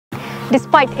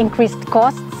Despite increased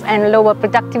costs and lower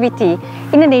productivity,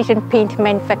 Indonesian paint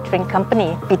manufacturing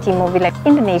company PT Mowilex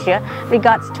Indonesia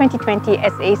regards 2020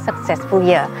 as a successful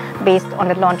year based on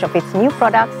the launch of its new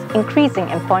products, increasing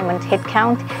employment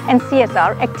headcount and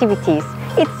CSR activities.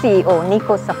 Its CEO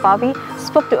Nico Safawi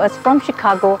spoke to us from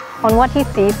Chicago on what he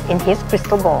sees in his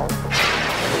crystal ball.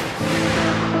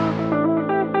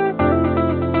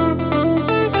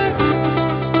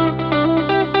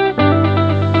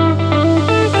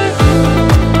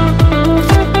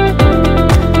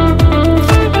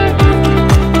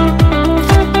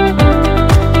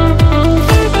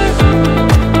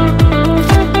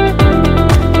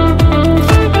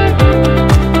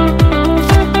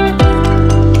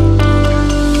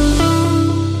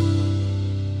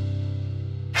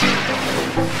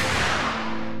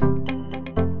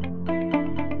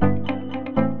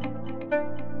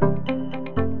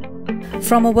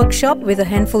 From a workshop with a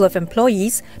handful of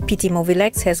employees, PT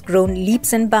Mowilex has grown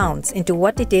leaps and bounds into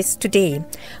what it is today,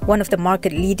 one of the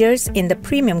market leaders in the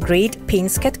premium grade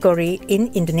paints category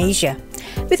in Indonesia.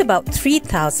 With about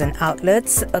 3,000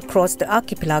 outlets across the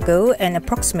archipelago and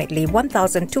approximately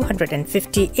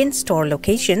 1,250 in-store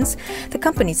locations, the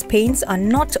company's paints are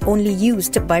not only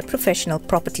used by professional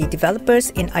property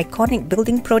developers in iconic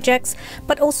building projects,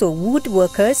 but also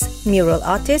woodworkers, mural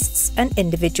artists, and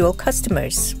individual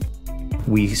customers.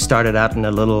 We started out in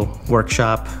a little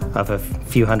workshop of a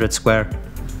few hundred square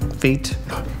feet,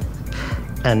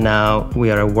 and now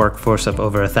we are a workforce of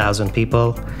over 1,000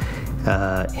 people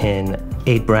in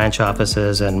 8 branch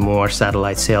offices and more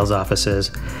satellite sales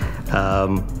offices.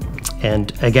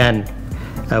 And again,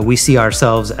 we see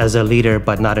ourselves as a leader,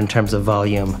 but not in terms of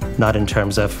volume, not in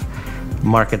terms of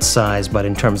market size, but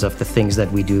in terms of the things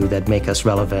that we do that make us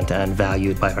relevant and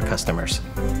valued by our customers.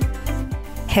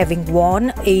 Having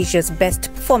won Asia's Best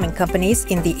Performing Companies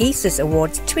in the ACES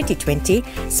Awards 2020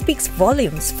 speaks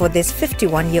volumes for this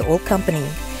 51-year-old company,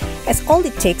 as all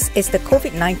it takes is the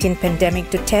COVID-19 pandemic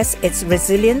to test its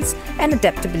resilience and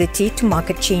adaptability to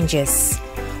market changes.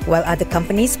 While other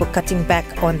companies were cutting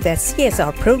back on their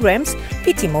CSR programs,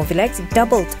 PT Mowilex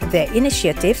doubled their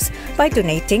initiatives by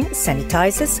donating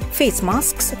sanitizers, face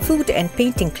masks, food and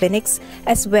painting clinics,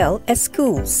 as well as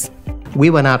schools. We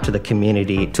went out to the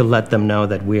community to let them know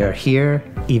that we are here,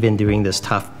 even during this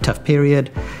tough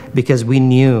period, because we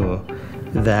knew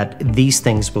that these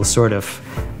things will sort of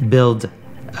build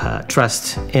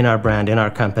trust in our brand, in our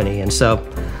company. And so,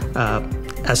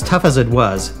 as tough as it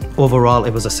was, overall,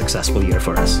 it was a successful year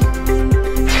for us.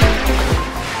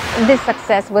 This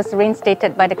success was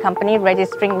reinstated by the company,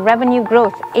 registering revenue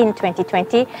growth in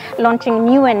 2020, launching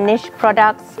new and niche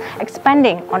products,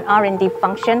 expanding on R&D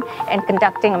function, and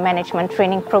conducting a management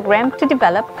training program to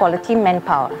develop quality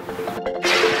manpower.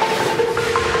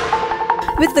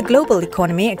 With the global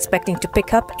economy expecting to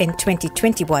pick up in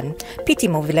 2021, PT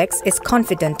Mowilex is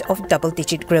confident of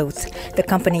double-digit growth. The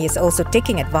company is also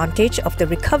taking advantage of the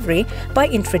recovery by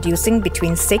introducing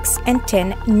between 6 and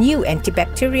 10 new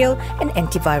antibacterial and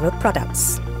antiviral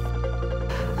products.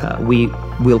 We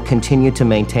will continue to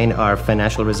maintain our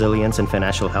financial resilience and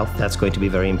financial health. That's going to be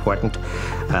very important.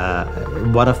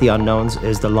 One of the unknowns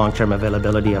is the long-term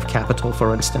availability of capital,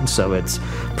 for instance, so it's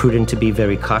prudent to be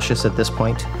very cautious at this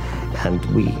point, and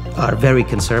we are very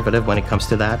conservative when it comes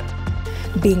to that.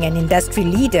 Being an industry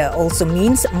leader also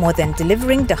means more than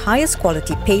delivering the highest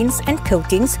quality paints and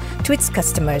coatings to its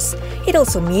customers. It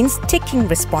also means taking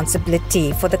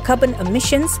responsibility for the carbon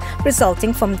emissions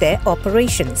resulting from their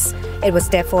operations. It was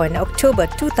therefore in October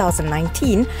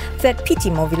 2019 that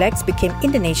PT Mowilex became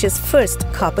Indonesia's first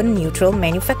carbon neutral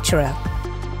manufacturer.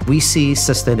 We see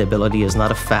sustainability as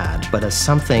not a fad, but as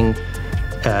something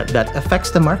that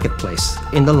affects the marketplace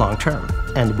in the long term,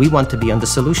 and we want to be on the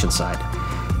solution side.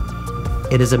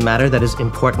 It is a matter that is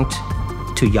important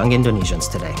to young Indonesians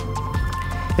today.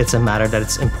 It's a matter that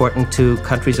is important to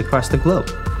countries across the globe.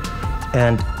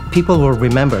 And people will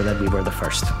remember that we were the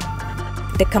first.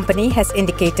 The company has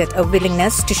indicated a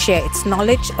willingness to share its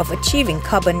knowledge of achieving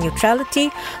carbon neutrality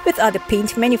with other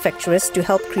paint manufacturers to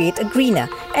help create a greener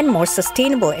and more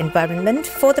sustainable environment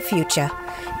for the future.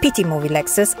 PT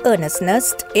Mowilex's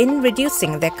earnestness in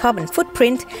reducing their carbon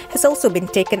footprint has also been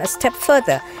taken a step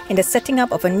further in the setting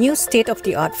up of a new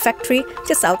state-of-the-art factory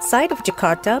just outside of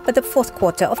Jakarta by the fourth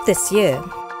quarter of this year.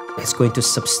 It's going to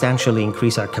substantially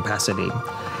increase our capacity,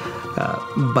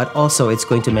 but also it's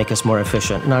going to make us more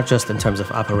efficient, not just in terms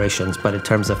of operations, but in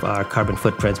terms of our carbon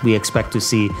footprints. We expect to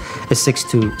see a 6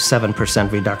 to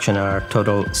 7% reduction in our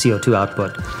total CO2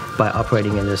 output by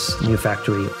operating in this new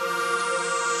factory.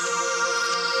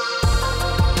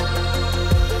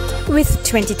 With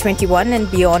 2021 and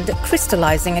beyond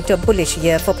crystallizing into a bullish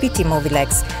year for PT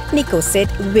Mowilex, Nico said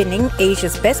winning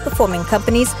Asia's best performing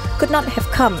companies could not have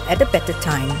come at a better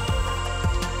time.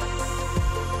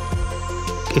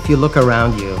 If you look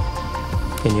around you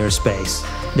in your space,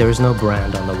 there is no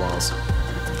brand on the walls.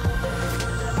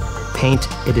 Paint,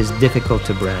 it is difficult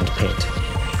to brand paint.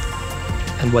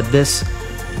 And what this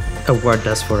award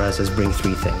does for us is bring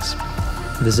three things: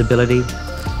 visibility,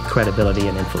 credibility,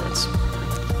 and influence.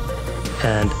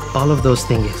 And all of those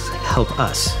things help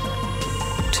us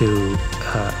to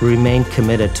remain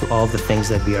committed to all the things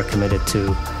that we are committed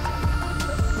to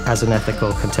as an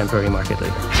ethical contemporary market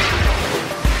leader.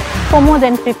 For more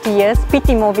than 50 years,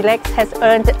 PT Mowilex has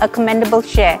earned a commendable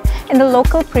share in the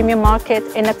local premium market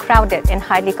in a crowded and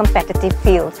highly competitive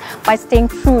field. By staying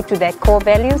true to their core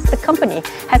values, the company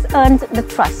has earned the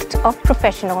trust of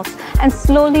professionals and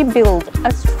slowly built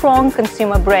a strong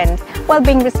consumer brand while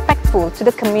being respectful to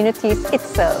the communities it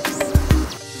serves.